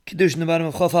Kidushin Daf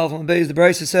of Chaf Alpha and Beis. The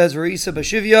Brisa says, "V'risa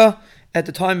b'shivya," at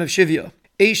the time of shivya.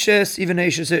 Eishes, even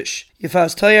Eishes ish.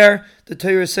 Yefas Tayar, the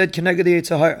Torah said, Keneged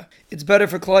Yitzhahara. It's better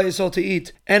for Klal Yisrael to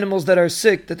eat animals that are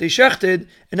sick, that they shechted,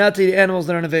 and not to eat animals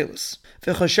that are nevelis.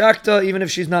 V'chashakta, even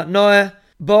if she's not Noah,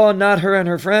 Ba, not her and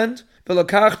her friend.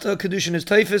 V'lakachta, Kidushin is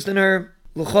typhus in her.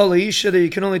 L'chol Isha, that you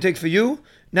can only take for you,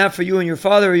 not for you and your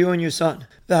father or you and your son.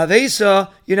 V'havesa,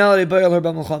 you're not allowed to bayal her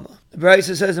b'mulchama. The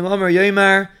Brisa says in Amar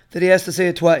Yomar that he has to say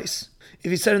it twice.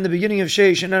 If he said in the beginning of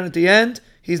Sheish and not at the end,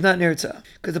 he's not nirtza,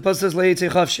 because the pasuk says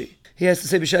le'yitzei chavshi. He has to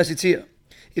say b'shas yitzia.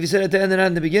 If he said at the end and not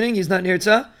in the beginning, he's not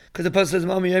nirtza, because the pasuk says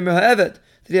Amar Yomer ha'eved,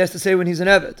 that he has to say when he's an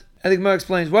eved. I think Gemara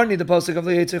explains why do you need the pasuk of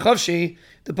le'yitzei chavshi?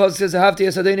 The pasuk says ahavti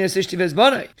esadeni esishti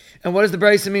vezbanai. And what does the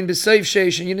Brisa mean b'seiv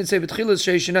Sheish and you didn't say b'tchilas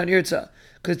Sheish and not nirtza?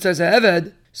 Because it says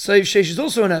ha'eved. Seiv Sheish is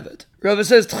also an eved. Rava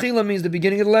says tchila means the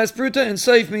beginning of the last pruta and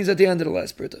Seif means at the end of the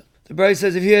last pruta. The Brisa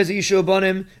says if he has Isha upon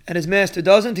him and his master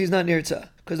doesn't, he's not nirtza.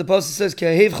 Because the pasuk says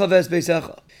Ke'ahev chaves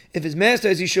beisecha. If his master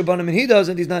has Isha upon him and he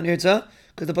doesn't, he's not nirtza.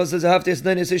 Because the pasuk says Ahavti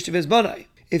esdeni esishti vezbanai.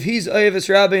 If he's oyev his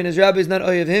rabbi and his rabbi is not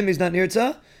oyev him, he's not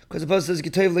nirtza. Because the pasuk says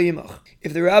K'tev le'yimach.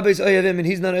 If the rabbi is oyev him and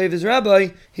he's not oyev his rabbi,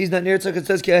 he's not nirtza. Because it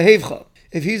says Ke'ahevcha.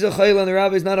 If he's a chayla and the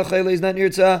rabbi is not a chayla, he's not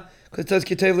nirtza. Because it says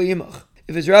K'tev le'yimach.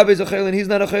 If his rabbi is a chayla and he's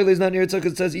not a chayla, he's not nirtza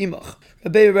because it says imach.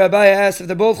 Rabbi asks if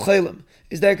they're both chaylim,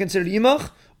 is that considered imach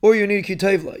or you need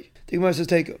kitayvlai? The Gemara says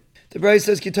take it. The Brisa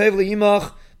says kitayvlai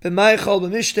imach b'maychal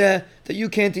b'mishteh, that you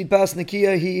can't eat pas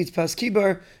nakiya, he eats pas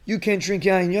kibar. You can't drink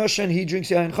yain yashan, he drinks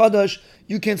yain chadash.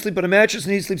 You can't sleep on a mattress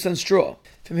and he sleeps on straw.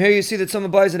 From here you see that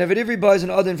someone buys an Eved Ivri, buys an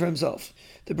Adin for himself.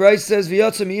 The Brisa says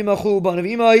v'yatzam imachu banav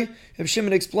imai. If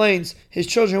Shimon explains his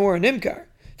children were an imkar.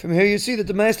 From here you see that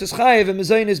the master's chayiv and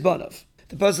mezayin is banav.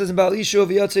 The pasuk says in Baal Ishu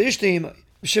v'yatza ishtei.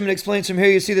 Shimon explains from here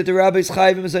you see that the rabbi is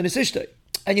chayiv and mezayin is ishtei,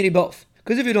 and you need both.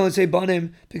 Because if you don't say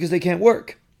banim because they can't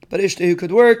work, but ishtei who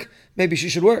could work, maybe she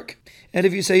should work. And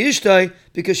if you say ishtei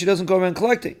because she doesn't go around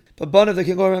collecting, but banim that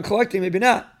can go around collecting, maybe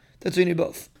not. That's why you need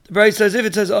both. The Brisa says if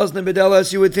it says azna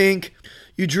bedelas, you would think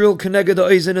you drill keneged the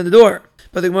oizen in the door.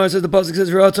 But the Gemara says the pasuk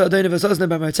says v'rata adayin v'sazna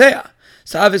b'marteya.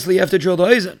 So obviously you have to drill the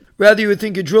oizen. Rather you would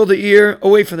think you drill the ear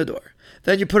away from the door.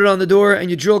 Then you put it on the door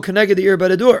and you drill keneged the ear by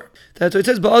the door. That's what it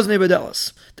says ba'azne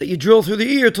bedelas, that you drill through the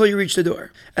ear till you reach the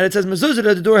door. And it says mezuzah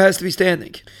that the door has to be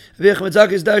standing. Why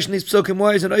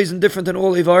is an oizen different than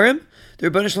all ivarim? The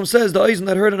Rebbeinu Shalom says the oizen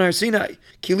that heard on Har Sinai,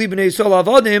 Kili b'nei Yisrael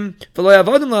avadim, v'lo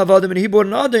avadim la'avadim, and he bought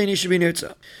an adai and he should be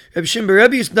nirtza. Reb Shimon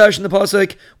Rebbe used to dash in the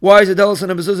pasuk, why is the delos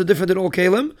and the mezuzah different than all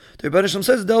kalim? The Rebbeinu Shalom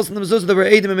says the delos and the mezuzah that were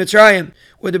Eidim and Mitzrayim,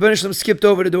 where the Rebbeinu Shalom skipped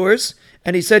over the doors,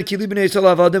 and he said Kili b'nei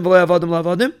Yisrael avadim, v'lo avadim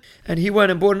la'avadim, and he went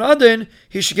and bought an adai,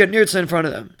 he should get nirtza in front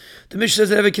of them. The Mishnah says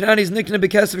that every Kanani is nicknamed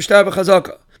b'kesef shtar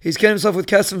b'chazaka. He's getting himself with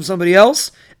kesef from somebody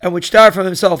else, and with shtar from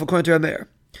himself, according to Rameir.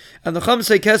 And the Chum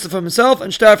say kesef from himself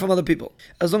and shtar from other people,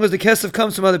 as long as the kesef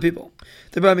comes from other people.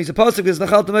 The Bible makes a pasuk is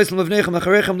nachal t'meislim levnechem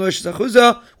acharechem noishes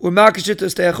achuza or makishit to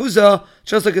stay achuza.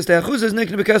 Just like a stay achuza is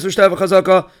nicknamed b'kesef shtar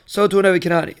v'chazaka, so to an Evi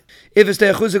Kanani. If a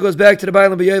stay achuza goes back to the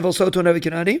Bailam b'yovel, so to an Evi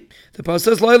Kanani. The pasuk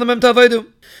says lo'ilam em tavaydu.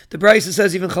 The Brisa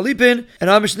says even chalipin, and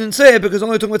Amish didn't say it because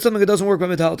only talking about something that doesn't work by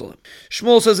metaltalim.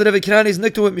 Shmuel says that Evi Kanani is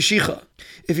nicknamed with mishicha.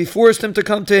 If he forced him to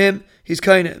come to him, he's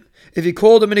kainim. If he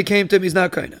called him and he came to him, he's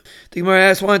not kaina. The Gemara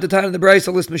asks why in the time of the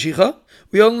Brisa list Mashicha.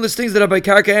 We only list things that are by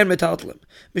karka and metaltalim.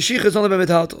 Mashicha is only by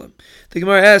metaltalim. The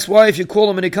Gemara asks why if you call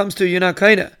him and he comes to you, you're not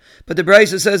kaina. But the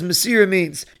Brisa says Masira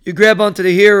means you grab onto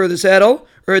the hair or the saddle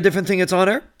or a different thing that's on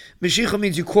her. Mashicha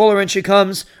means you call her and she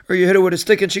comes, or you hit her with a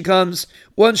stick and she comes.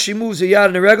 Once she moves a yad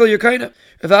and a regal, you're kaina.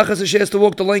 Ravacha says she has to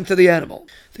walk the length of the animal.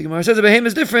 The Gemara says the behem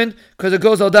is different because it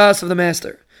goes al das of the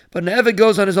master, but an eved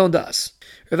goes on his own das.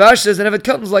 Rav Ash says an eved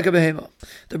comes like a behema.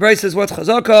 The Brisa says what's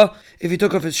chazaka? If he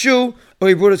took off his shoe, or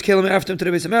he brought his kelim after him to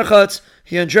the Beis HaMerchatz,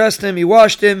 he undressed him, he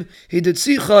washed him, he did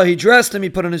sicha, he dressed him, he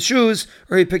put on his shoes,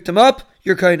 or he picked him up,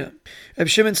 you're kaina. Reb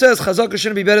Shimon says chazaka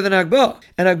shouldn't be better than Hagbah,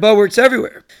 and Hagbah works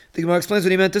everywhere. The Gemara explains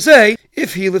what he meant to say.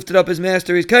 If he lifted up his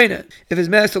master, he's kaina. If his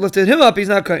master lifted him up, he's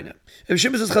not kaina. Reb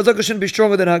Shimon says chazaka shouldn't be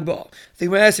stronger than Hagbah. The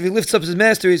Gemara asks if he lifts up his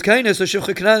master, he's kaina, so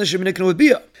shivcha kanana should be nicknamed with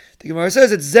bia. The Gemara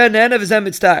says it's zen nana v'zen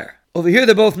mitztar. Over here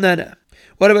they're both nana.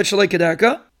 What about Shalei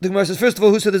Kedarka? The Gemara says, first of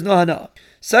all, who said there's no hana?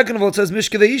 Second of all, it says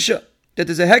Mishke ve'isha, that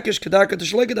there's a hekesh Kedarka to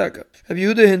Shalei Kedarka. Rabbi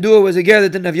Yehuda Hindua was a guy that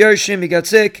didn't have Yershim, he got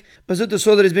sick. Mazuta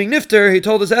saw that he's being nifter, he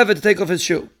told his Eved to take off his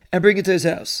shoe and bring it to his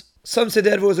house. Some say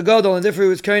the Eved was a gadol and therefore he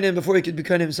was kainim before he could be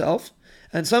kainim himself.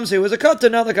 And some say it was a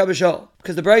katan, not like Abishal.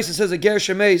 Because the Brisa says a ger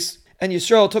shemes and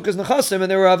Yisrael took his nechasim and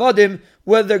they were avadim,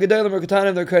 whether they're gedalim or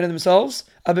katanim, they're kainim themselves.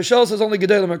 Abishal says only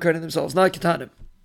gedalim are kainim themselves, not katanim.